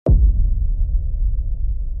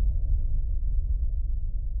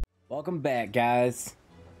Welcome back, guys.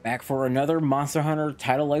 Back for another Monster Hunter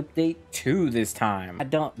title update 2 this time.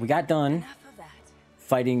 We got done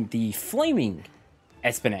fighting the flaming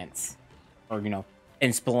Espinance, or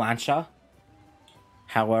Espinancia,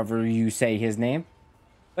 however you say his name.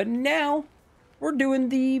 But now we're doing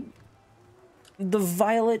the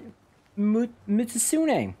violet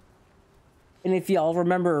Mizutsune. And if y'all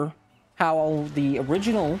remember how the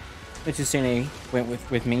original Mizutsune went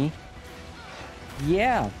with me,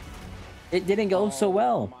 yeah, it didn't go so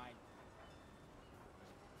well.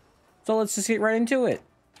 So let's just get right into it.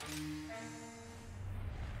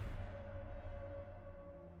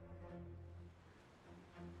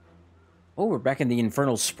 Oh, we're back in the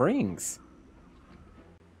Infernal Springs.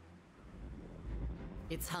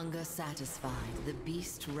 Its hunger satisfied, the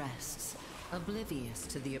beast rests, oblivious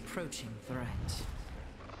to the approaching threat.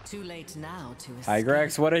 Too late now to escape. Hi,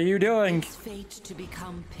 Grex, what are you doing? Its fate to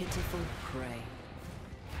become pitiful prey.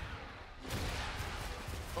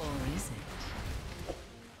 Or is it?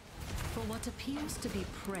 For what appears to be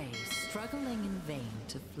prey struggling in vain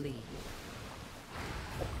to flee,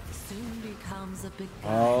 soon becomes a big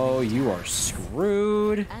Oh, you are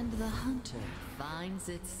screwed. and the hunter finds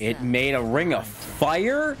itself. It made a ring of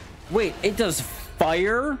fire? Wait, it does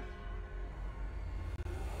fire?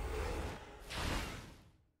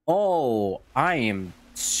 Oh, I am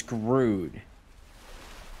screwed.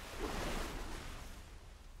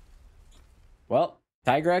 Well,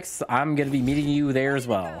 Tigrex, I'm gonna be meeting you there as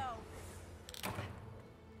well.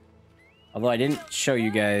 Although I didn't show you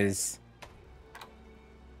guys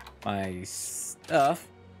my stuff.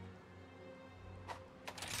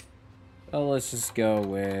 Well, let's just go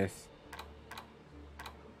with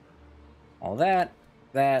all that,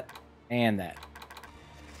 that, and that.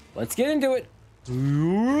 Let's get into it.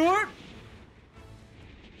 There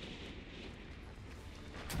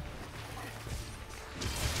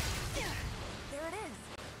it is.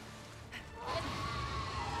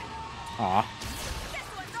 Aw. This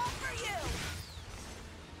one's all for you.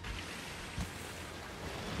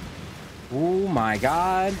 Oh my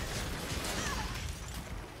god.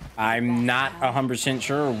 I'm not 100%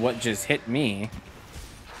 sure what just hit me.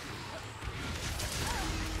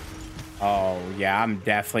 Oh yeah, I'm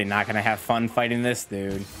definitely not gonna have fun fighting this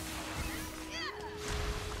dude.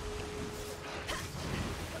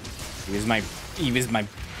 He was my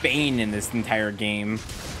bane in this entire game.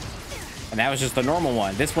 And that was just the normal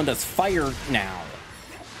one. This one does fire now.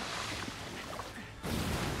 I'm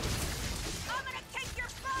gonna kick your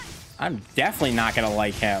butt. I'm definitely not gonna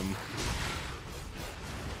like him.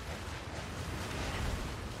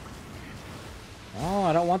 Oh,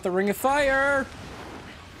 I don't want the ring of fire.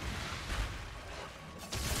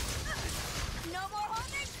 No more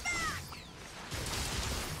holding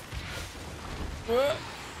back.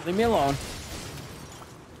 Leave me alone.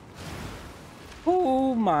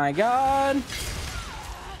 Oh my god.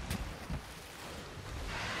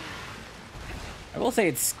 I will say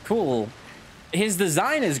it's cool. His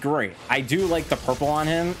design is great. I do like the purple on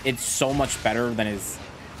him. It's so much better than his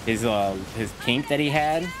pink that he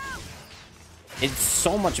had. It's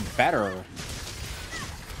so much better.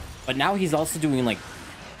 But now he's also doing like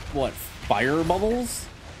what, fire bubbles?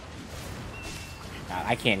 God,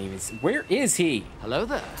 I can't even see. Where is he? Hello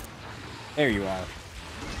there. There you are.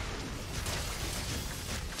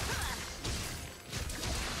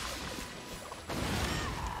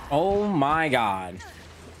 Oh my god.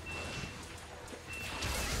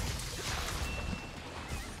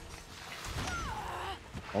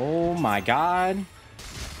 Oh my god.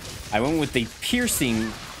 I went with the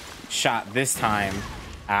piercing shot this time.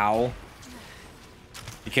 Ow.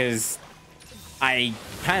 Because I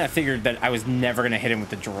kind of figured that I was never going to hit him with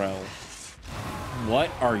the drill. What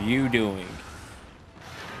are you doing?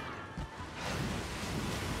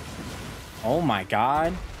 Oh my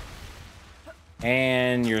god.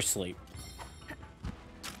 And you're asleep.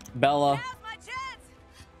 Bella, Now's my chance.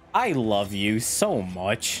 I love you so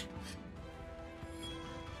much.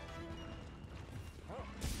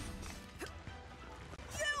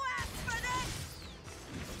 You asked for this.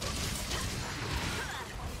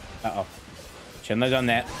 Uh-oh. Shouldn't have done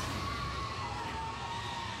that.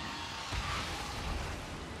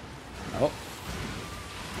 Oh.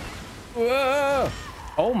 Whoa.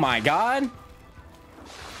 Oh my god.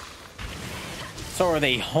 So are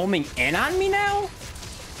they homing in on me now?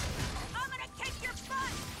 I'm gonna kick your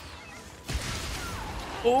butt.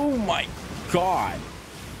 Oh my god.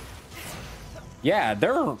 Yeah,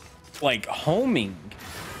 they're like homing.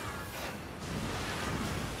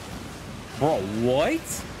 Bro,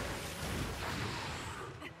 what?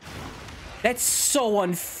 That's so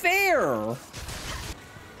unfair.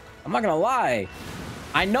 I'm not gonna lie.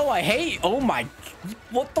 I know I hate. Oh my.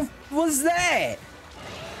 What the was that?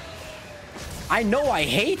 I know I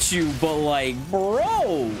hate you, but like,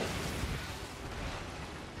 bro.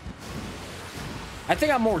 I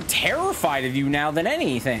think I'm more terrified of you now than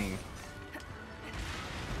anything.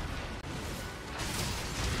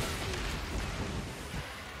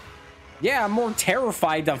 Yeah, I'm more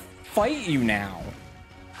terrified to fight you now.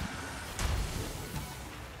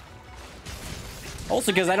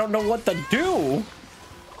 Also, because I don't know what to do.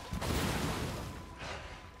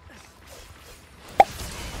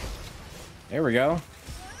 There we go.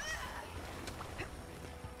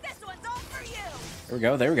 This one's all for you. There we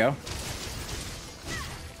go. There we go.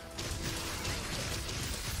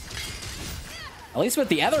 At least with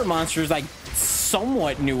the other monsters, I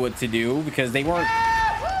somewhat knew what to do because they weren't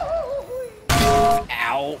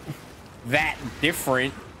out that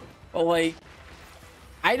different. But like,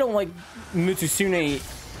 I don't like Mizutsune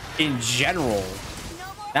in general.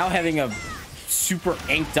 Now having a super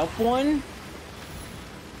amped up one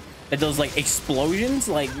that does like explosions,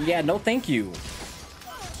 like, yeah, no thank you.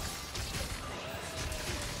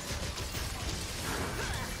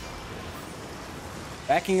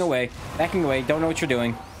 Backing away, don't know what you're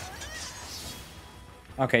doing.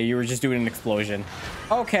 Okay, you were just doing an explosion.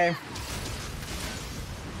 Okay.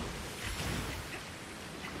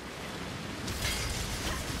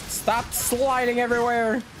 Stop sliding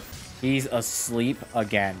everywhere. He's asleep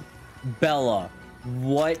again. Bella,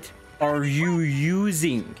 what are you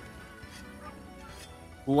using?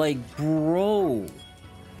 Like, bro.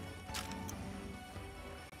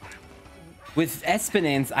 With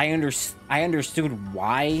Espinance, I understood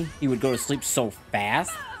why he would go to sleep so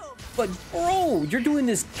fast. But bro, you're doing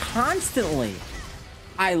this constantly.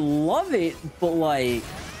 I love it, but like,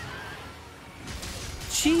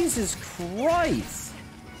 Jesus Christ.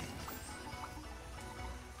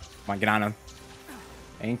 Come on, get on him.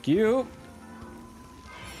 Thank you.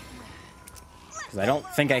 Because I don't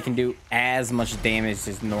think I can do as much damage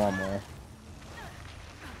as normal.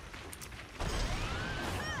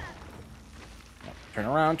 Turn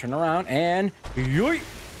around, and yoink!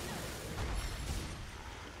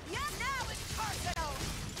 Yeah, now it's personal.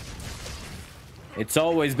 It's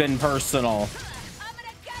always been personal. I'm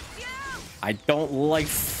gonna get you. I don't like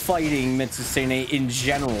fighting Mizutsune in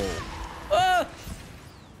general. Ah!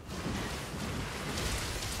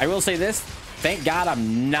 I will say this. Thank God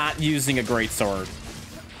I'm not using a greatsword.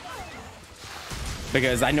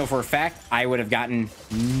 Because I know for a fact I would have gotten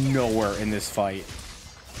nowhere in this fight.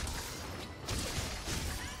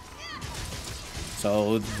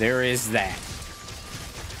 So there is that.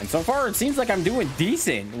 And so far it seems like I'm doing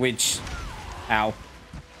decent, which... Ow.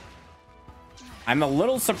 I'm a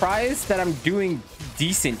little surprised that I'm doing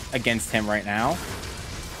decent against him right now.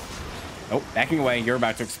 Oh, backing away. You're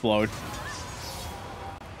about to explode.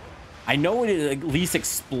 I know it at least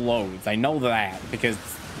explodes. I know that because,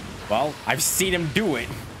 well, I've seen him do it.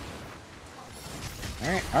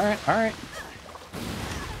 All right.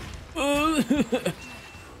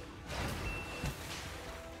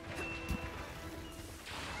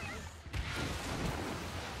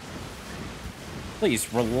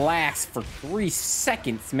 Please relax for 3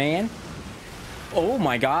 seconds, man. Oh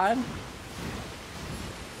my God.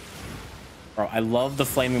 Bro, I love the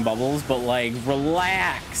flaming bubbles, but like,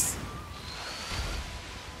 relax.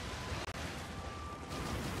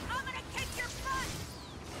 I'm gonna kick your butt.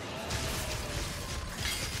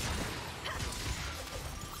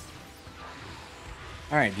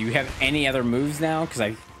 All right, do you have any other moves now? Because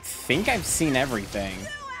I think I've seen everything. You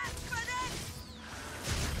asked for this.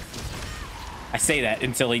 I say that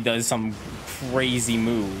until he does some crazy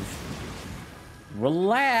move.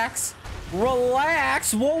 Relax.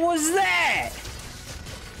 Relax. What was that?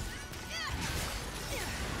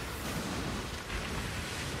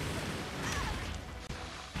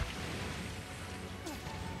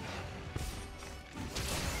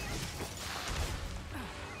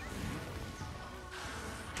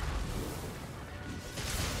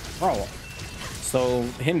 Bro. So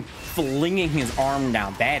him flinging his arm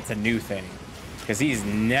down, that's a new thing. Because he's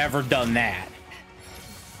never done that.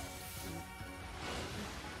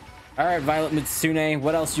 All right, Violet Mizutsune,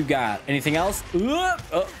 what else you got? Anything else?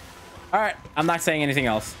 Oh. All right, I'm not saying anything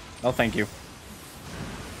else. No, thank you.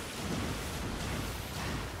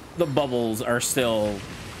 The bubbles are still...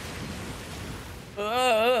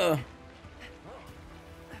 Hey,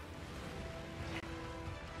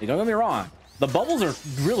 don't get me wrong. The bubbles are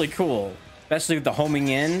really cool, especially with the homing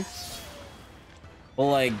in. Well,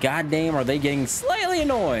 like, goddamn, are they getting slightly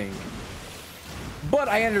annoying? But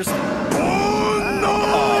I understand. Oh,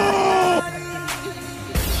 no!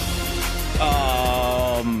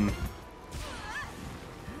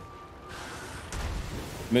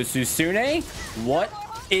 Mizutsune, what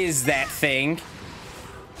is that thing?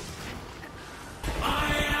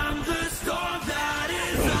 I am the storm that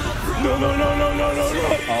is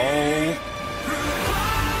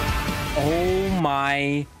Oh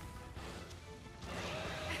my.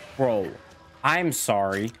 Bro, I'm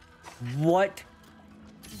sorry. What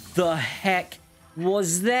the heck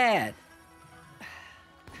was that?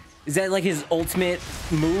 Is that like his ultimate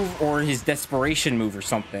move or his desperation move or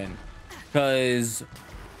something? Because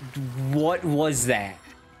what was that?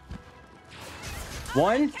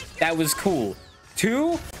 One, that was cool.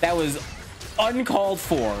 Two, that was uncalled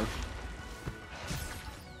for.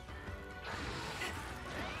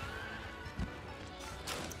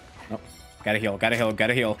 Nope. Gotta heal, gotta heal,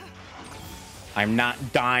 gotta heal. I'm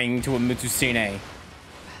not dying to a Mizutsune.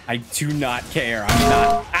 I do not care. I'm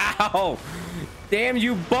not. Ow! Damn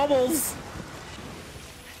you, Bubbles!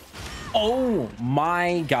 Oh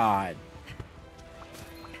my god.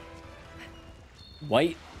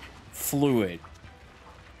 White fluid.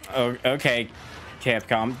 Oh, okay,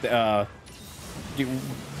 Capcom.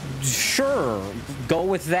 Sure. Go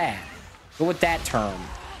with that. Go with that term.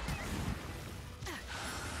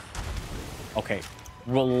 Okay.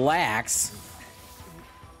 Relax.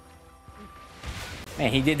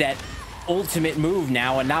 Man, he did that ultimate move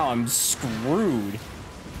now, and now I'm screwed.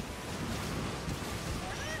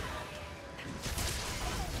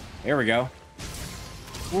 There we go.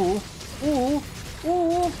 Ooh, ooh,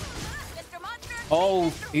 ooh.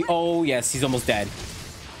 Oh, oh yes, he's almost dead.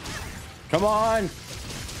 Come on.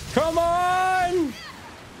 Come on.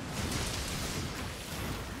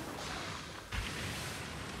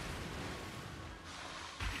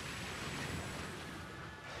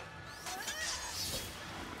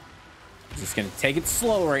 Just gonna take it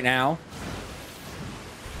slow right now,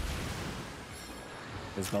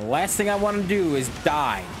 because the last thing I want to do is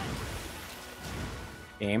die.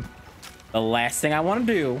 Game. The last thing I want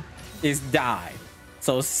to do is die.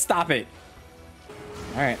 So stop it.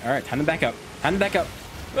 All right, time to back up. Time to back up.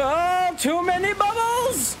 Oh, too many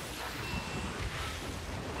bubbles.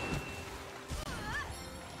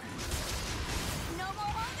 No more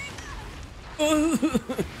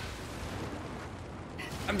holding.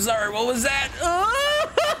 I'm sorry, what was that? Now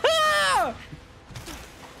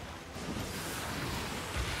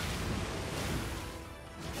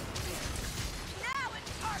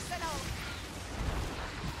it's personal.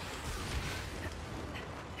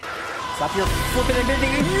 Stop your flipping and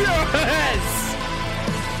bending. Yes!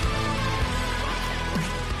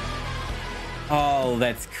 Oh,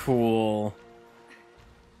 that's cool.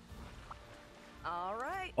 All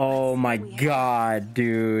right. Oh my god,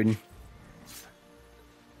 dude.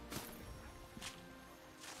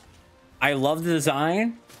 I love the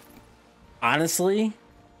design. Honestly,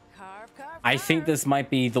 I think this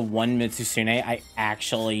might be the one Mizutsune I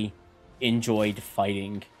actually enjoyed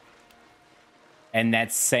fighting. And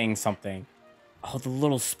that's saying something. Oh, the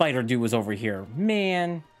little spider dude was over here.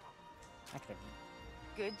 Man.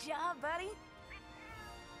 Good job, buddy.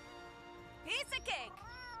 Piece of cake.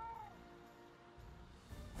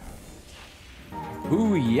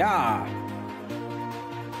 Ooh, yeah.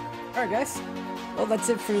 All right, guys. Well, that's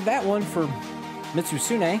it for that one for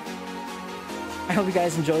Mizutsune. I hope you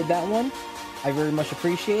guys enjoyed that one. I very much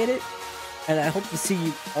appreciate it. And I hope to see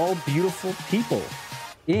you all beautiful people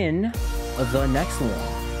in the next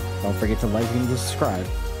one. Don't forget to like and subscribe.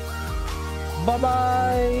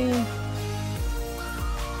 Bye-bye.